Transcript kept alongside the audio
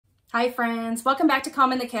Hi friends, welcome back to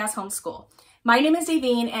Calm in the Chaos Homeschool. My name is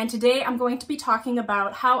Davine and today I'm going to be talking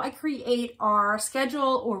about how I create our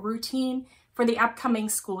schedule or routine for the upcoming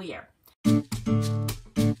school year.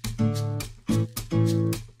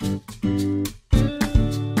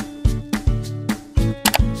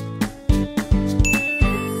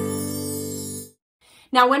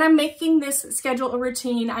 Now, when I'm making this schedule or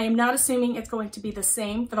routine, I am not assuming it's going to be the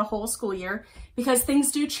same for the whole school year because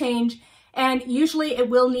things do change and usually it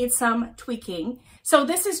will need some tweaking. So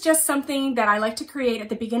this is just something that I like to create at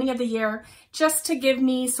the beginning of the year just to give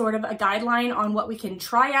me sort of a guideline on what we can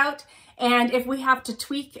try out. And if we have to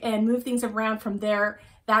tweak and move things around from there,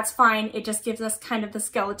 that's fine. It just gives us kind of the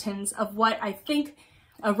skeletons of what I think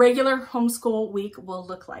a regular homeschool week will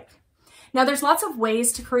look like. Now, there's lots of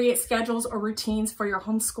ways to create schedules or routines for your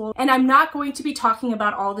homeschool, and I'm not going to be talking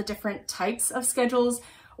about all the different types of schedules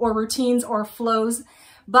or routines or flows,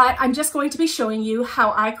 but I'm just going to be showing you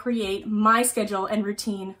how I create my schedule and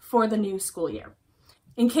routine for the new school year.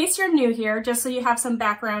 In case you're new here, just so you have some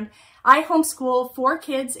background, I homeschool 4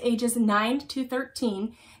 kids ages 9 to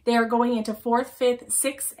 13. They are going into 4th, 5th,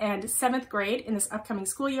 6th, and 7th grade in this upcoming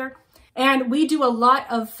school year. And we do a lot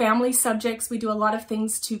of family subjects. We do a lot of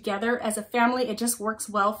things together as a family. It just works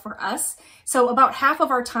well for us. So about half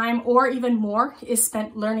of our time or even more is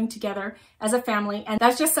spent learning together as a family. And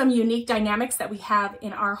that's just some unique dynamics that we have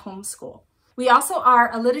in our homeschool. We also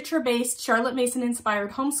are a literature-based, Charlotte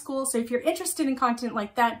Mason-inspired homeschool. So if you're interested in content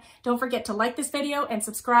like that, don't forget to like this video and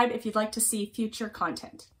subscribe if you'd like to see future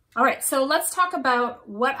content. All right, so let's talk about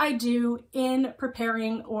what I do in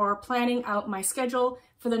preparing or planning out my schedule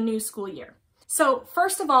for the new school year. So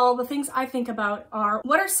first of all, the things I think about are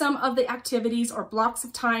what are some of the activities or blocks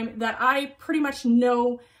of time that I pretty much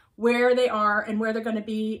know where they are and where they're going to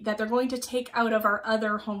be, that they're going to take out of our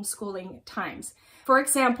other homeschooling times. For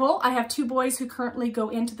example, I have 2 boys who currently go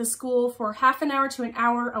into the school for half an hour to an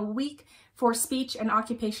hour a week for speech and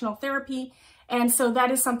occupational therapy. And so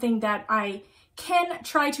that is something that I can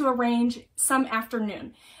try to arrange some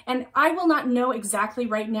afternoon. And I will not know exactly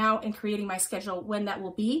right now in creating my schedule when that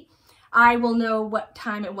will be. I will know what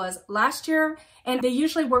time it was last year, and they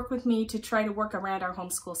usually work with me to try to work around our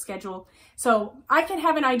homeschool schedule. So I can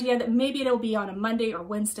have an idea that maybe it'll be on a Monday or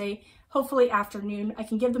Wednesday, hopefully afternoon. I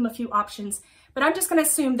can give them a few options, but I'm just going to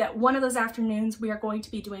assume that one of those afternoons we are going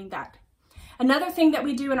to be doing that. Another thing that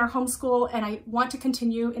we do in our homeschool, and I want to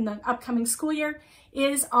continue in the upcoming school year,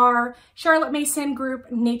 is our Charlotte Mason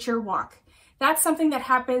group nature walk. That's something that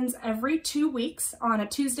happens every 2 weeks on a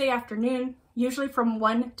Tuesday afternoon, usually from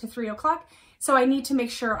 1 to 3 o'clock. So I need to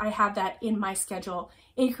make sure I have that in my schedule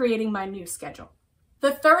in creating my new schedule.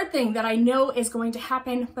 The third thing that I know is going to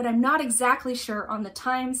happen, but I'm not exactly sure on the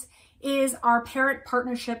times, is our parent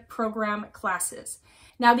partnership program classes.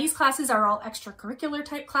 Now, these classes are all extracurricular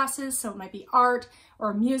type classes, so it might be art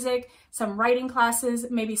or music, some writing classes,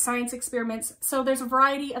 maybe science experiments. So there's a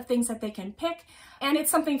variety of things that they can pick, and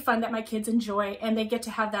it's something fun that my kids enjoy, and they get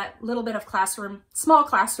to have that little bit of classroom, small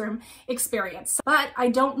classroom experience. But I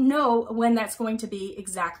don't know when that's going to be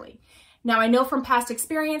exactly. Now, I know from past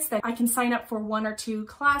experience that I can sign up for 1 or 2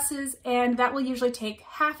 classes, and that will usually take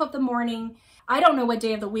half of the morning. I don't know what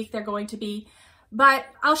day of the week they're going to be, but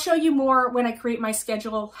I'll show you more when I create my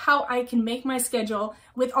schedule, how I can make my schedule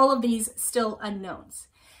with all of these still unknowns.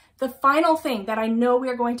 The final thing that I know we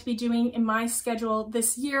are going to be doing in my schedule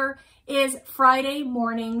this year is Friday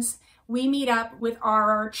mornings. We meet up with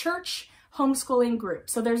our church homeschooling group.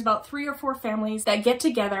 So there's about 3 or 4 families that get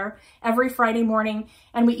together every Friday morning,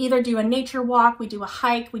 and we either do a nature walk, we do a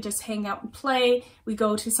hike, we just hang out and play, we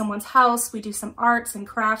go to someone's house, we do some arts and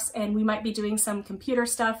crafts, and we might be doing some computer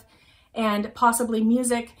stuff and possibly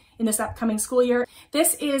music in this upcoming school year.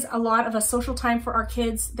 This is a lot of a social time for our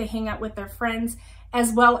kids. They hang out with their friends,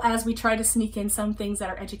 as well as we try to sneak in some things that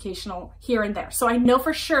are educational here and there. So I know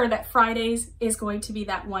for sure that Fridays is going to be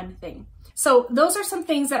that one thing. So those are some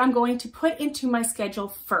things that I'm going to put into my schedule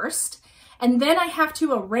first, and then I have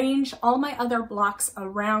to arrange all my other blocks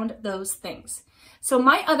around those things. So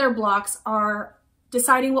my other blocks are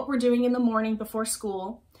deciding what we're doing in the morning before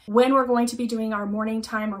school, when we're going to be doing our morning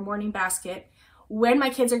time or morning basket, when my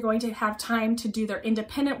kids are going to have time to do their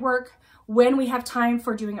independent work, when we have time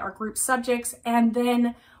for doing our group subjects, and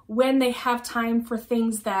then when they have time for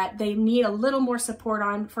things that they need a little more support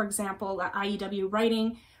on, for example, IEW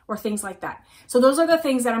writing or things like that. So those are the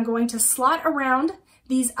things that I'm going to slot around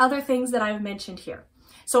these other things that I've mentioned here.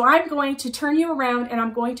 So I'm going to turn you around and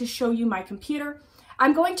I'm going to show you my computer.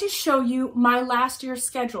 I'm going to show you my last year's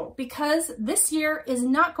schedule because this year is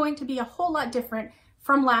not going to be a whole lot different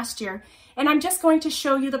from last year. And I'm just going to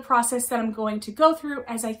show you the process that I'm going to go through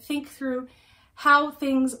as I think through how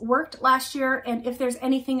things worked last year and if there's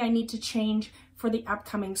anything I need to change for the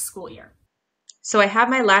upcoming school year. So I have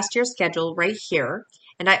my last year's schedule right here,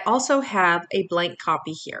 and I also have a blank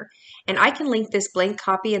copy here. And I can link this blank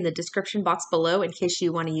copy in the description box below in case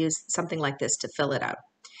you want to use something like this to fill it out.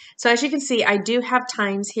 So as you can see, I do have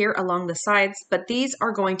times here along the sides, but these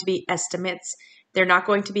are going to be estimates. They're not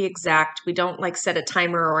going to be exact. We don't like set a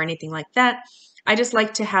timer or anything like that. I just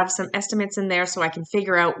like to have some estimates in there so I can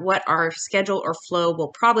figure out what our schedule or flow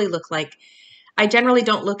will probably look like. I generally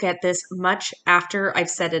don't look at this much after I've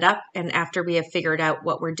set it up and after we have figured out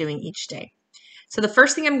what we're doing each day. So the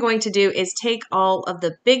first thing I'm going to do is take all of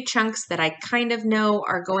the big chunks that I kind of know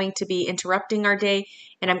are going to be interrupting our day,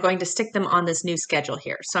 and I'm going to stick them on this new schedule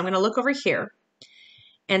here. So I'm going to look over here.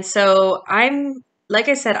 And so like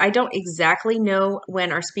I said, I don't exactly know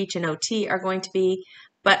when our speech and OT are going to be,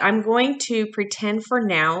 but I'm going to pretend for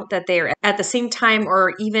now that they are at the same time,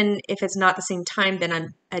 or even if it's not the same time, then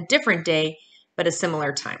on a different day, but a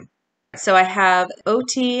similar time. So I have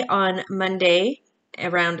OT on Monday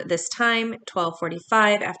around this time,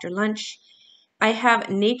 12:45 after lunch. I have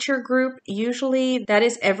nature group. Usually that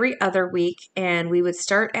is every other week, and we would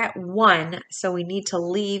start at 1, so we need to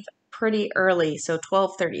leave pretty early, so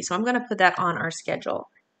 12:30. So I'm going to put that on our schedule.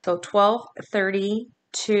 So 12:30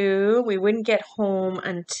 to, we wouldn't get home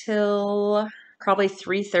until probably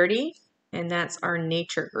 3:30, and that's our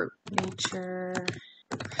nature group. Nature.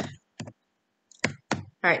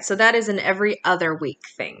 All right, so that is an every other week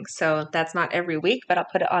thing. So that's not every week, but I'll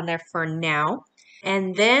put it on there for now.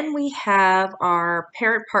 And then we have our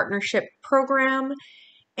parent partnership program.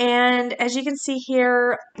 And as you can see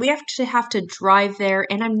here, we actually have to drive there,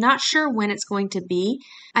 and I'm not sure when it's going to be.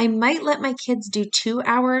 I might let my kids do 2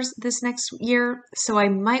 hours this next year, so I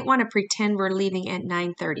might want to pretend we're leaving at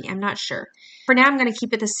 9:30. I'm not sure. For now, I'm going to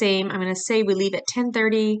keep it the same. I'm going to say we leave at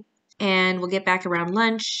 10:30, and we'll get back around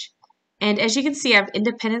lunch. And as you can see, I have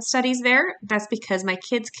independent studies there. That's because my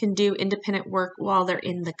kids can do independent work while they're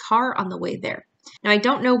in the car on the way there. Now, I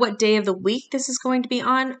don't know what day of the week this is going to be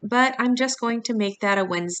on, but I'm just going to make that a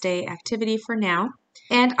Wednesday activity for now.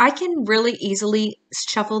 And I can really easily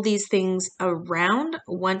shuffle these things around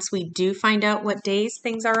once we do find out what days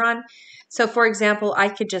things are on. So for example, I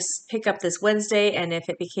could just pick up this Wednesday, and if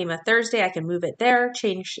it became a Thursday, I can move it there,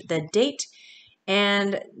 change the date,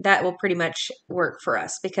 and that will pretty much work for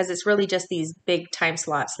us because it's really just these big time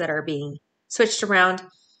slots that are being switched around.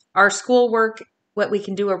 Our schoolwork, what we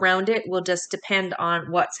can do around it, will just depend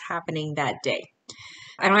on what's happening that day.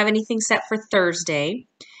 I don't have anything set for Thursday,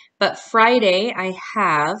 but Friday I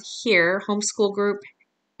have here homeschool group,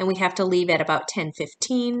 and we have to leave at about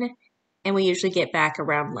 10:15, and we usually get back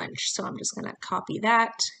around lunch. So I'm just going to copy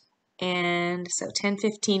that. And so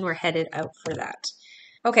 10:15, we're headed out for that.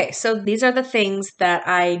 Okay, so these are the things that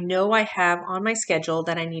I know I have on my schedule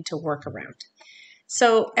that I need to work around.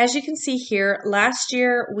 So as you can see here, last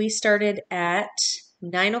year we started at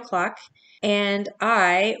 9 o'clock, and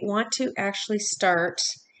I want to actually start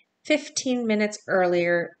 15 minutes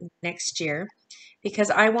earlier next year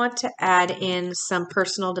because I want to add in some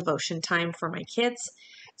personal devotion time for my kids.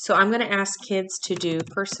 So I'm going to ask kids to do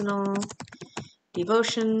personal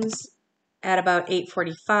devotions at about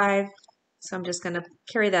 8:45. So I'm just going to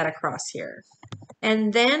carry that across here.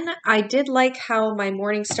 And then I did like how my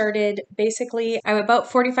morning started. Basically, I'm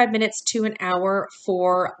about 45 minutes to an hour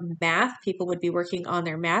for math. People would be working on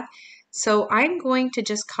their math. So I'm going to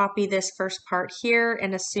just copy this first part here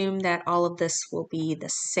and assume that all of this will be the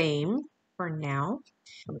same for now.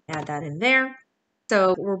 Add that in there.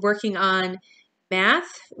 So we're working on math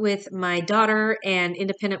with my daughter and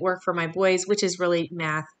independent work for my boys, which is really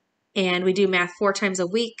math. And we do math 4 times a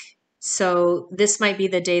week. So this might be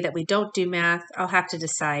the day that we don't do math. I'll have to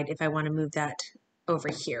decide if I want to move that over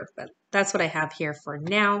here, but that's what I have here for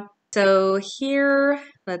now. So here,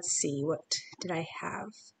 let's see, what did I have?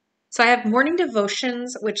 So I have morning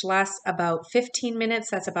devotions, which lasts about 15 minutes.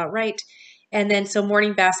 That's about right. And then so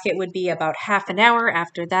morning basket would be about half an hour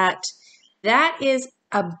after that. That is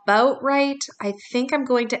about right. I think I'm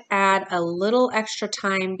going to add a little extra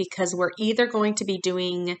time because we're either going to be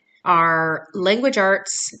doing our language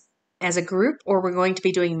arts as a group, or we're going to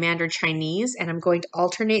be doing Mandarin Chinese, and I'm going to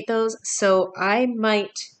alternate those. So I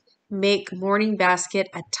might make morning basket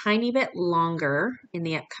a tiny bit longer in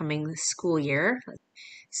the upcoming school year.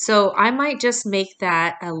 So I might just make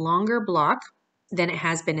that a longer block than it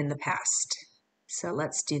has been in the past. So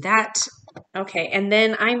let's do that. Okay, and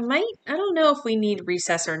then I don't know if we need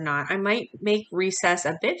recess or not. I might make recess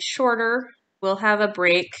a bit shorter. We'll have a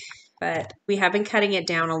break, but we have been cutting it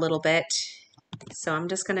down a little bit. So I'm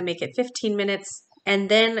just going to make it 15 minutes. And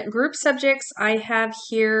then group subjects, I have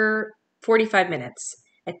here 45 minutes.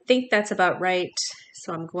 I think that's about right.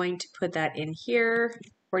 So I'm going to put that in here.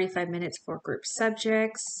 45 minutes for group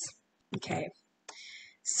subjects. Okay.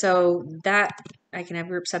 So that I can have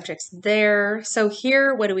group subjects there. So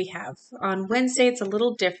here, what do we have? On Wednesday, it's a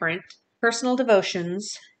little different. Personal devotions.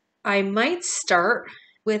 I might start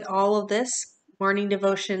with all of this, morning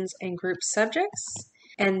devotions and group subjects,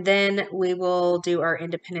 and then we will do our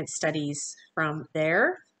independent studies from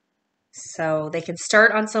there. So they can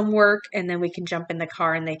start on some work and then we can jump in the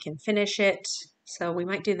car and they can finish it. So we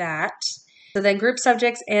might do that. So then group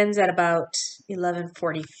subjects ends at about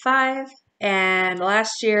 11:45. And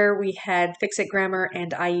last year we had Fix-It Grammar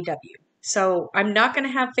and IEW. So I'm not going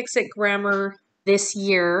to have Fix-It Grammar this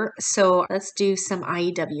year. So let's do some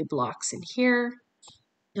IEW blocks in here.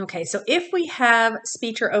 Okay, so if we have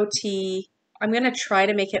speech or OT, I'm going to try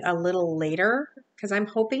to make it a little later because I'm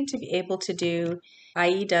hoping to be able to do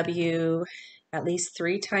IEW at least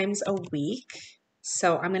 3 times a week.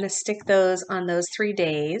 So I'm going to stick those on those 3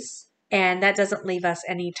 days. And that doesn't leave us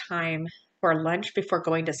any time for lunch before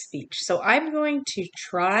going to speech. So I'm going to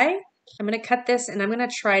cut this and I'm going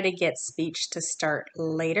to try to get speech to start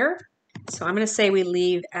later. So I'm going to say we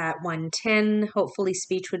leave at 1:10. Hopefully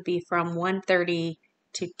speech would be from 1:30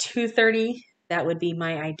 to 2:30. That would be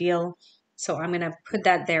my ideal. So I'm going to put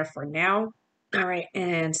that there for now. All right,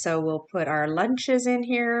 and so we'll put our lunches in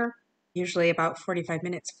here, usually about 45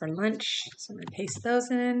 minutes for lunch. So I'm going to paste those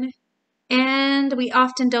in. And we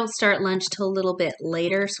often don't start lunch till a little bit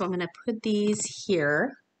later, so I'm going to put these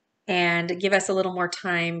here and give us a little more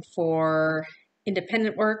time for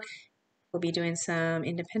independent work. We'll be doing some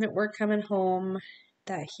independent work coming home,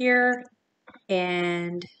 that here.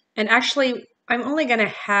 And actually, I'm only going to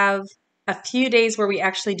have a few days where we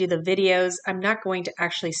actually do the videos. I'm not going to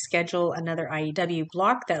actually schedule another IEW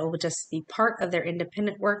block. That will just be part of their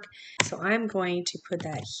independent work. So I'm going to put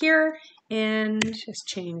that here and just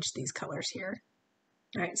change these colors here.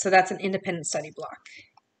 All right, so that's an independent study block.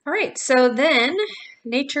 All right, so then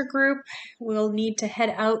nature group, we'll need to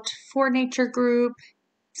head out for nature group.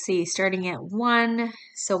 See, starting at 1,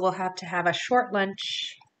 so we'll have to have a short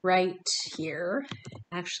lunch right here,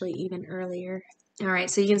 actually even earlier. All right,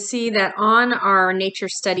 so you can see that on our nature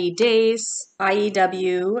study days,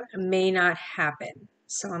 IEW may not happen.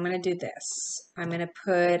 So I'm going to do this. I'm going to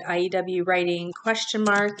put IEW writing question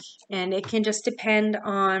mark, and it can just depend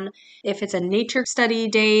on if it's a nature study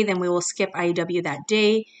day, then we will skip IEW that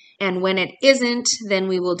day. And when it isn't, then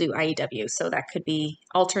we will do IEW. So that could be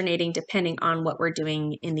alternating depending on what we're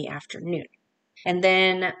doing in the afternoon. And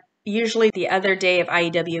then usually the other day of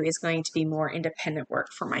IEW is going to be more independent work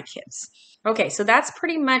for my kids. Okay, so that's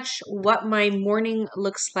pretty much what my morning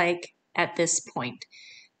looks like at this point.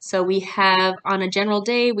 So we have, on a general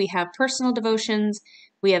day, we have personal devotions,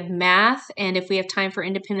 we have math, and if we have time for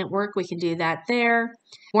independent work, we can do that there.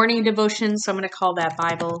 Morning devotions, so I'm going to call that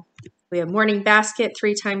Bible. We have morning basket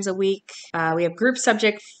 3 times a week. We have group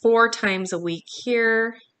subject 4 times a week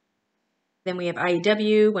here. Then we have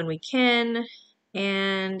IEW when we can,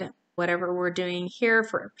 and whatever we're doing here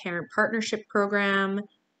for a parent partnership program,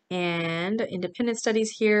 and independent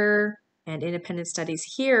studies here, and independent studies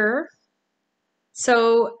here.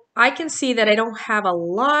 So I can see that I don't have a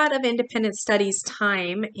lot of independent studies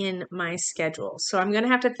time in my schedule. So I'm going to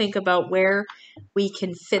have to think about where we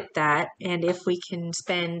can fit that, and if we can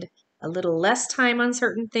spend a little less time on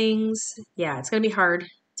certain things. Yeah, it's going to be hard.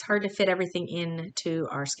 It's hard to fit everything into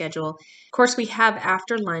our schedule. Of course, we have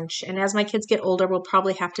after lunch, and as my kids get older, we'll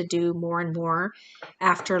probably have to do more and more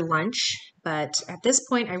after lunch. But at this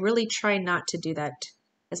point, I really try not to do that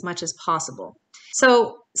as much as possible.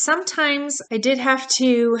 So sometimes I did have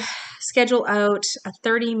to schedule out a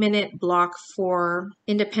 30-minute block for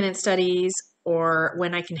independent studies or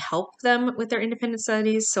when I can help them with their independent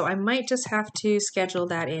studies. So I might just have to schedule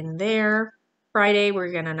that in there. Friday,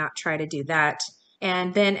 we're going to not try to do that.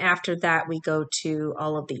 And then after that, we go to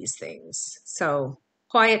all of these things. So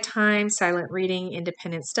quiet time, silent reading,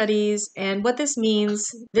 independent studies. And what this means,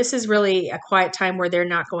 this is really a quiet time where they're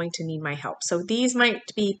not going to need my help. So these might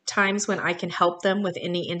be times when I can help them with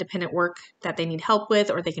any independent work that they need help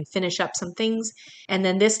with, or they can finish up some things. And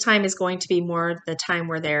then this time is going to be more the time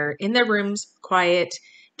where they're in their rooms, quiet,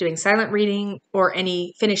 doing silent reading, or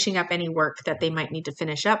finishing up any work that they might need to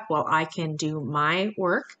finish up while I can do my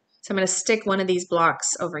work. So I'm going to stick one of these blocks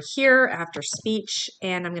over here after speech,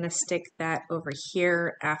 and I'm going to stick that over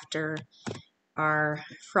here after our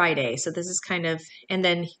Friday. So this is kind of, and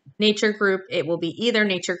then nature group, it will be either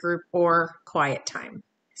nature group or quiet time.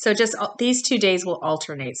 So just these 2 days will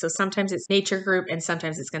alternate. So sometimes it's nature group and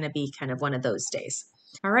sometimes it's going to be kind of one of those days.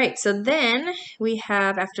 All right, so then we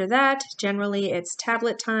have, after that, generally it's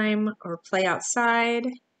tablet time or play outside.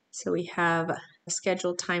 So we have a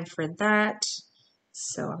scheduled time for that.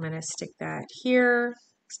 So I'm going to stick that here,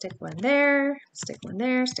 stick one there, stick one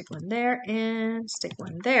there, stick one there, and stick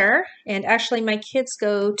one there. And actually my kids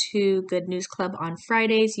go to Good News Club on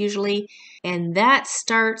Fridays usually, and that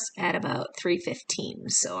starts at about 3:15.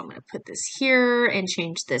 So I'm going to put this here and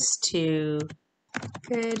change this to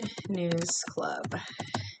Good News Club.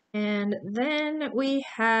 And then we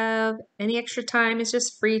have any extra time is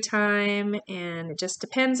just free time, and it just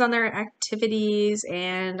depends on their activities.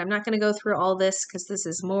 And I'm not going to go through all this because this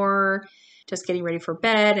is more just getting ready for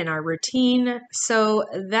bed and our routine. So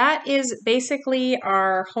that is basically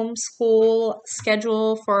our homeschool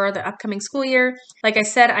schedule for the upcoming school year. Like I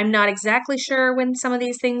said, I'm not exactly sure when some of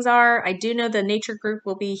these things are. I do know the nature group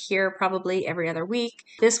will be here probably every other week.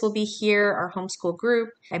 This will be here, our homeschool group.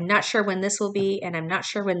 I'm not sure when this will be, and I'm not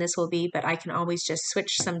sure when this will be, but I can always just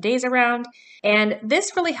switch some days around. And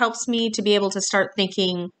this really helps me to be able to start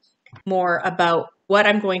thinking more about what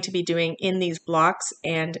I'm going to be doing in these blocks,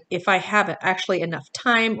 and if I have actually enough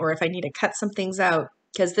time or if I need to cut some things out,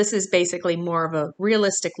 because this is basically more of a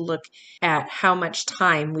realistic look at how much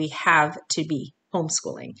time we have to be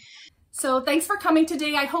homeschooling. So thanks for coming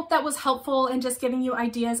today. I hope that was helpful in just giving you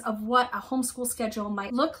ideas of what a homeschool schedule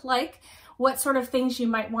might look like, what sort of things you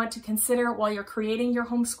might want to consider while you're creating your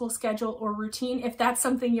homeschool schedule or routine, if that's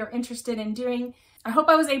something you're interested in doing. I hope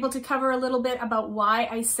I was able to cover a little bit about why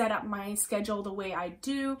I set up my schedule the way I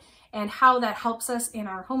do and how that helps us in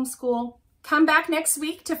our homeschool. Come back next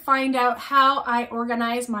week to find out how I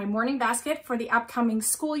organize my morning basket for the upcoming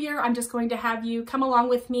school year. I'm just going to have you come along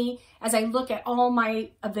with me as I look at all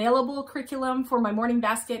my available curriculum for my morning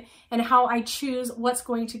basket and how I choose what's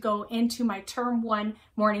going to go into my term 1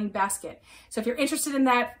 morning basket. So if you're interested in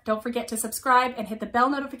that, don't forget to subscribe and hit the bell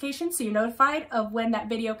notification so you're notified of when that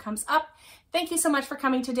video comes up. Thank you so much for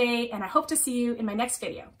coming today, and I hope to see you in my next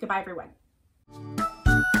video. Goodbye, everyone.